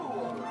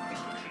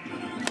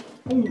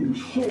Um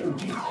show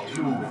de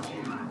rádio.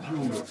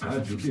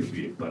 Rádio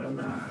TV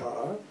Paraná.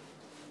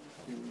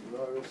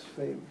 Glorious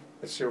Fame.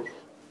 É seu.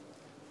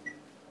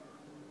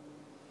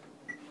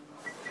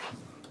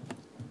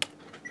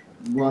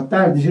 Boa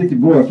tarde, gente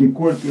boa que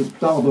curte o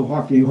tal do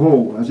rock and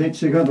roll. A gente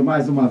chegando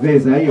mais uma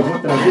vez aí, eu vou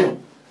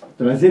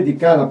trazer de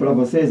cara para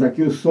vocês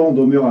aqui o som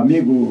do meu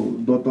amigo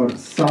Dr.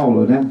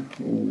 Saulo, né?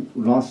 O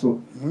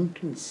nosso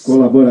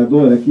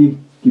colaborador aqui,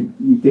 que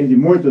entende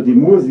muito de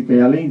música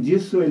e além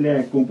disso ele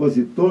é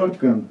compositor,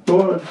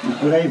 cantor e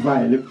por aí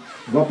vai.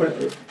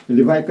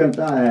 Ele vai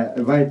cantar,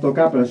 vai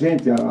tocar pra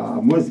gente a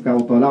música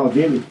autoral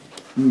dele,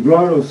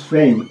 Glorious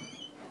Fame.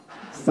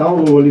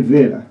 Saulo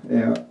Oliveira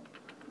é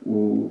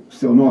o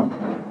seu nome.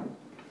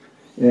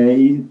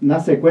 E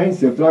na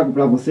sequência eu trago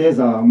para vocês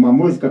uma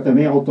música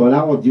também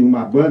autoral de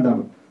uma banda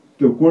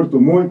que eu curto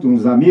muito,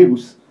 uns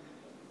amigos,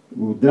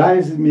 o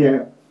Drives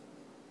Me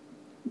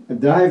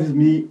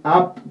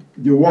Up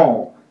the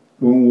Wall,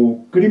 com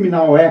o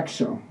Criminal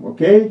Action,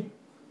 ok?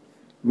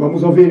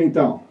 Vamos ouvir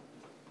então.